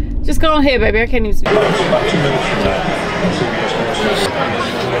second. Just go ahead, baby. I can't even speak.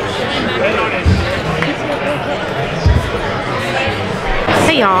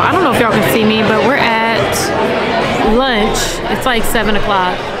 Hey y'all, I don't know if y'all can see me, but we're at lunch. It's like 7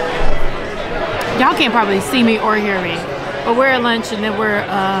 o'clock. Y'all can't probably see me or hear me, but we're at lunch, and then we're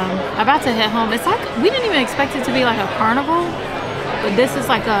about to head home. It's like, we didn't even expect it to be like a carnival, but this is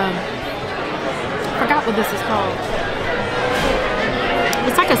like a, I forgot what this is called.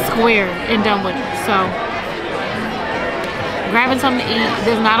 It's like a square in Dunwoody. So grabbing something to eat.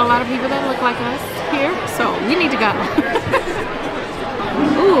 There's not a lot of people that look like us here, so we need to go.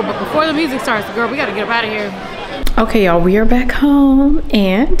 Ooh, but before the music starts, girl, we gotta get up out of here. Okay, y'all, we are back home,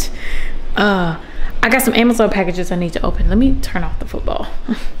 and I got some Amazon packages I need to open. Let me turn off the football.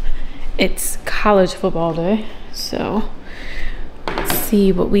 It's college football day, so let's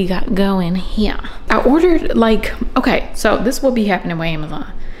see what we got going here. I ordered like, okay, so this will be happening with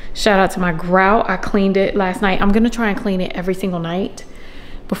Amazon. Shout out to my grout. I cleaned it last night. I'm gonna try and clean it every single night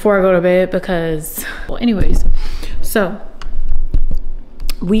before I go to bed because, well, anyways, so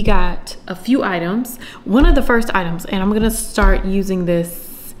we got a few items. One of the first items, and I'm gonna start using this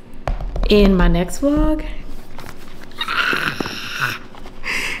in my next vlog.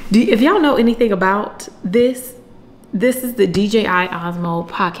 If y'all know anything about this is the DJI Osmo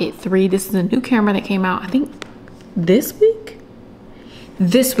Pocket 3. This is a new camera that came out, I think this week?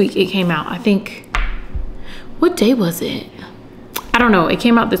 This week it came out. I think, what day was it? I don't know, it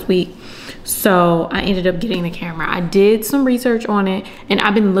came out this week. So I ended up getting the camera. I did some research on it, and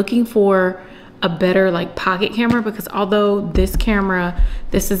I've been looking for a better like pocket camera, because although this camera,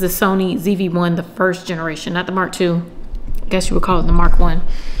 this is a Sony ZV-1, the first generation, not the Mark II, I guess you would call it the Mark I,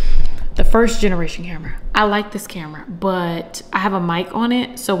 the first generation camera. I like this camera, but I have a mic on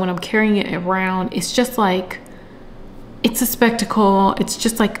it, so when I'm carrying it around, it's just like, it's a spectacle, it's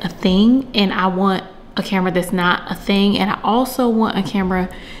just like a thing, and I want a camera that's not a thing. And I also want a camera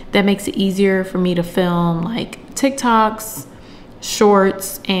that makes it easier for me to film like TikToks,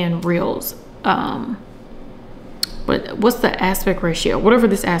 shorts, and reels. But what's the aspect ratio? Whatever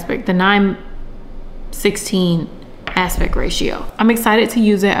this aspect, the 9:16 aspect ratio. I'm excited to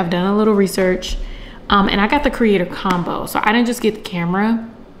use it. I've done a little research, and I got the creator combo. So I didn't just get the camera,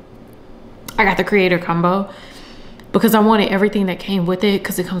 I got the creator combo because I wanted everything that came with it,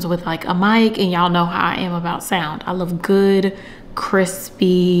 because it comes with like a mic, and y'all know how I am about sound. I love good,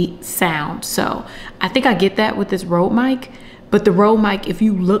 crispy sound. So I think I get that with this Rode mic. But the Rode mic, if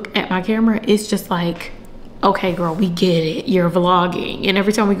you look at my camera, it's just like, okay, girl, we get it. You're vlogging. And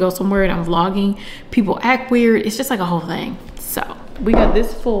every time we go somewhere and I'm vlogging, people act weird. It's just like a whole thing. So we got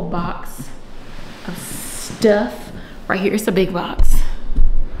this full box of stuff right here. It's a big box.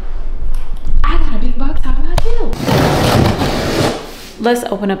 I got a big box. How about you? Let's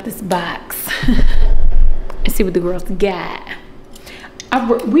open up this box and see what the girls got.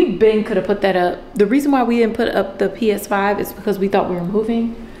 We could have put that up. The reason why we didn't put up the PS5 is because we thought we were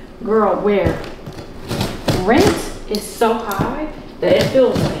moving. Girl, where rent is so high that it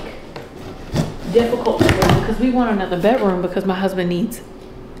feels like difficult to move, because we want another bedroom because my husband needs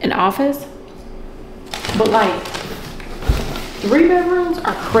an office. But like 3 bedrooms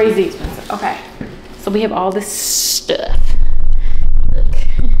are crazy expensive. Okay, so we have all this stuff. Look,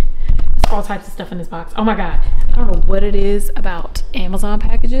 there's all types of stuff in this box. Oh my God. I don't know what it is about Amazon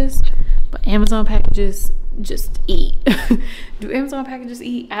packages, but Amazon packages just eat. Do Amazon packages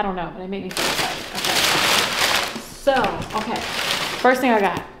eat? I don't know, but they make me feel excited. Okay. So, okay. First thing I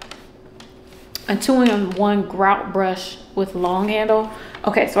got. a 2-in-1 grout brush with long handle.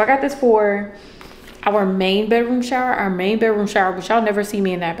 Okay, so I got this for our main bedroom shower. Our main bedroom shower, but y'all never see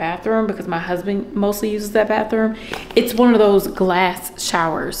me in that bathroom because my husband mostly uses that bathroom. It's one of those glass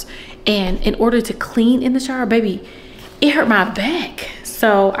showers. And in order to clean in the shower, baby, it hurt my back.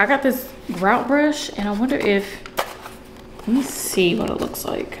 So I got this grout brush, and I wonder if, let me see what it looks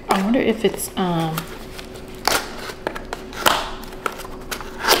like. I wonder if it's,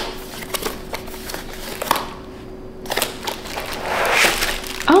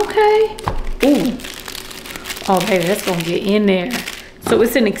 okay. Ooh. Oh, baby, that's gonna get in there. So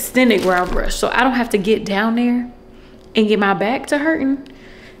it's an extended grout brush, so I don't have to get down there and get my back to hurting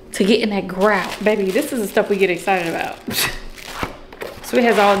to get in that grout. Baby, this is the stuff we get excited about. So it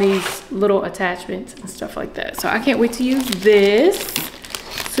has all these little attachments and stuff like that. So I can't wait to use this.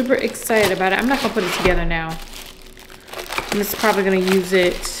 Super excited about it. I'm not gonna put it together now. I'm just probably gonna use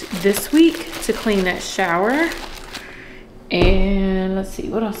it this week to clean that shower. And let's see,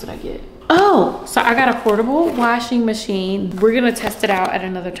 what else did I get? Oh, so I got a portable washing machine. We're gonna test it out at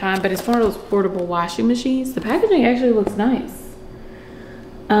another time, but it's one of those portable washing machines. The packaging actually looks nice.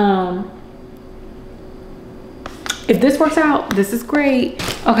 If this works out, this is great.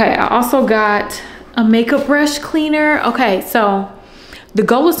 Okay, I also got a makeup brush cleaner. Okay, so the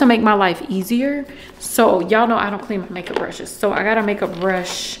goal is to make my life easier. So y'all know I don't clean my makeup brushes. So I got a makeup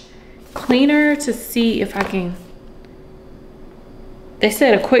brush cleaner to see if I can. They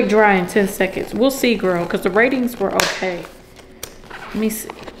said a quick dry in 10 seconds. We'll see, girl, because the ratings were okay. Let me see.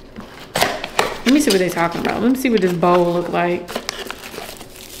 Let me see what they're talking about. Let me see what this bowl look like.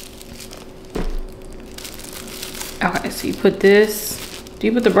 Okay, so you put this. Do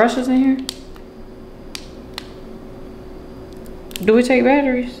you put the brushes in here? Do we take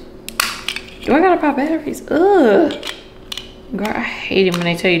batteries? Do I gotta buy batteries? Ugh. Girl, I hate it when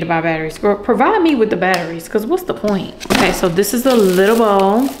they tell you to buy batteries. Girl, provide me with the batteries, because what's the point? Okay, so this is the little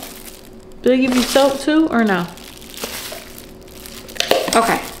bowl. Do they give you soap too, or no?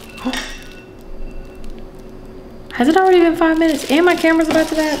 Okay. Has it already been 5 minutes? And my camera's about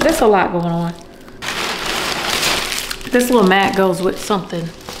to die? There's a lot going on. This little mat goes with something.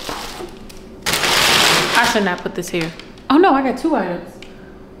 I should not put this here. Oh no, I got 2 items.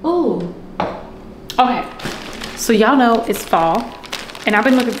 Ooh. Okay. So y'all know it's fall, and I've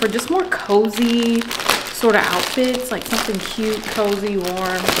been looking for just more cozy sort of outfits, like something cute, cozy,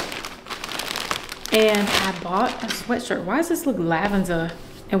 warm. And I bought a sweatshirt. Why does this look lavender?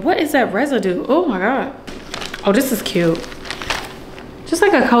 And what is that residue? Oh my God. Oh, this is cute. Just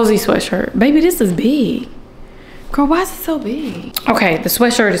like a cozy sweatshirt. Baby, this is big. Girl, why is it so big? Okay, the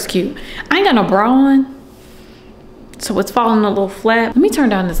sweatshirt is cute. I ain't got no bra on, so it's falling a little flat. Let me turn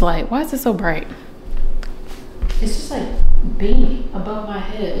down this light. Why is it so bright? It's just like beaming above my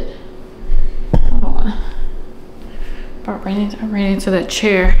head. Hold on. I ran into that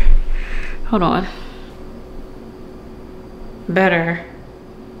chair. Hold on. Better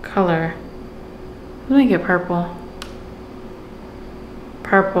color. Let me get purple.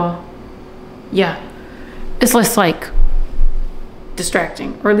 Purple. Yeah. It's less like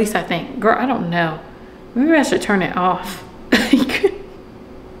distracting, or at least I think. Girl, I don't know. Maybe I should turn it off.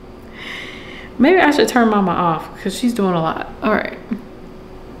 Maybe I should turn mama off because she's doing a lot. All right.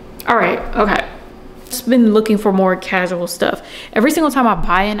 All right, okay. Just been looking for more casual stuff. Every single time I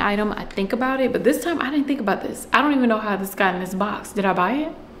buy an item, I think about it, but this time I didn't think about this. I don't even know how this got in this box. Did I buy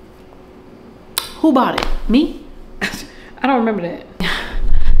it? Who bought it? Me? I don't remember that.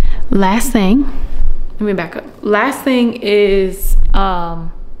 Last thing, let me back up. Last thing is,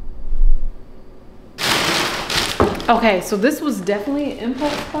 okay, so this was definitely an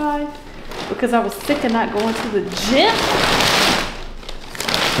impulse buy because I was sick of not going to the gym.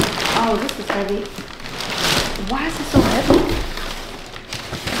 Oh, this is heavy. Why is it so heavy?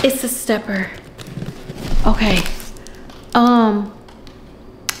 It's a stepper. Okay.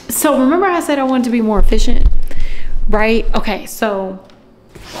 So remember I said I wanted to be more efficient, right? Okay, so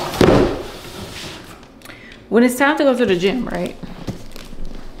when it's time to go to the gym, right?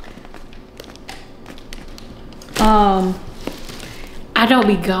 I don't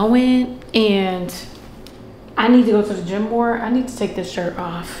be going, and I need to go to the gym more. I need to take this shirt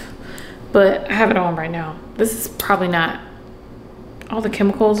off, but I have it on right now. This is probably not all the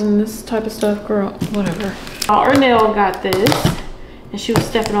chemicals and this type of stuff, girl, whatever. Arnell got this, and she was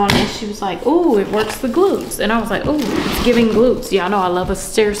stepping on it, and she was like, oh, it works the glutes. And I was like, oh, it's giving glutes. Y'all know I love a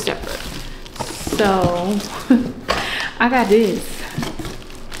stair stepper. So I got this.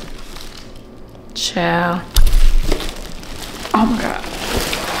 Ciao. Oh my God.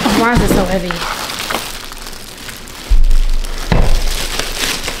 Why is it so heavy?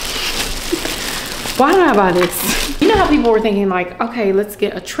 Why did I buy this? You know how people were thinking like, okay, let's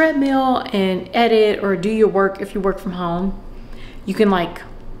get a treadmill and edit or do your work if you work from home. You can like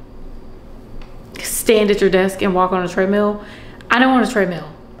stand at your desk and walk on a treadmill. I don't want a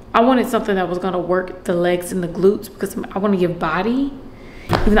treadmill. I wanted something that was gonna work the legs and the glutes because I want to give body,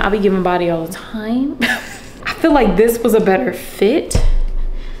 even though I'll be giving body all the time. I feel like this was a better fit.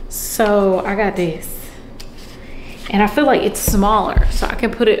 So I got this. And I feel like it's smaller, so I can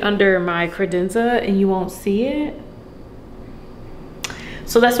put it under my credenza and you won't see it.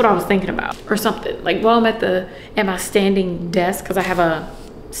 So that's what I was thinking about, or something. Like while I'm at my standing desk, because I have a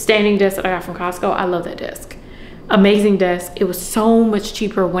standing desk that I got from Costco. I love that desk. Amazing desk. It was so much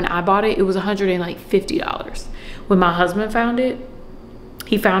cheaper when I bought it. It was $150. When my husband found it,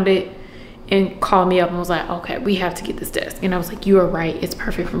 he found it and called me up and was like, okay, we have to get this desk. And I was like, you are right, it's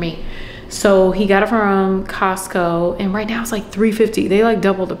perfect for me. So he got it from Costco, and right now it's like $350. They like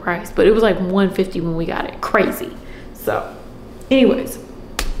doubled the price, but it was like $150 when we got it. Crazy. So anyways,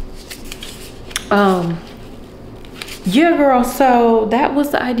 yeah girl, so that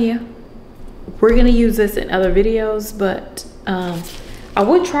was the idea. We're gonna use this in other videos, but I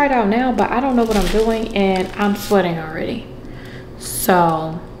would try it out now, but I don't know what I'm doing and I'm sweating already.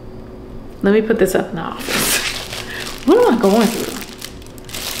 So let me put this up in the office. What am I going through?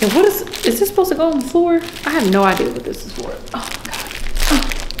 And what is this supposed to go on the floor? I have no idea what this is for. Oh my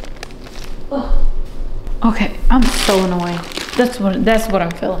God. Oh. Okay, I'm so annoying. That's what I'm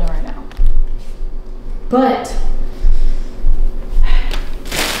feeling right now. But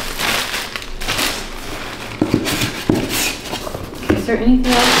is there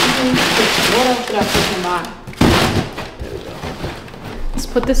anything else you can do? What else did I put in mine? There we go. Let's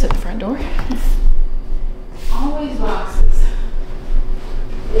put this at the front door. Always boxes.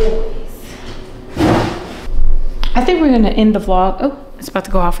 Always. I think we're gonna end the vlog. Oh, it's about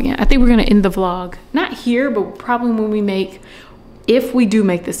to go off again. I think we're gonna end the vlog. Not here, but probably when we make, if we do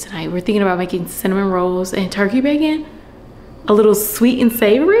make this tonight, we're thinking about making cinnamon rolls and turkey bacon. A little sweet and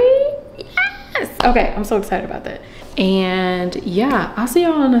savory. Yes. Okay, I'm so excited about that. And yeah, I'll see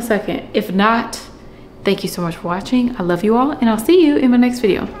y'all in a second. If not, thank you so much for watching. I love you all, and I'll see you in my next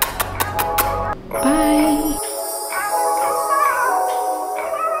video. Bye.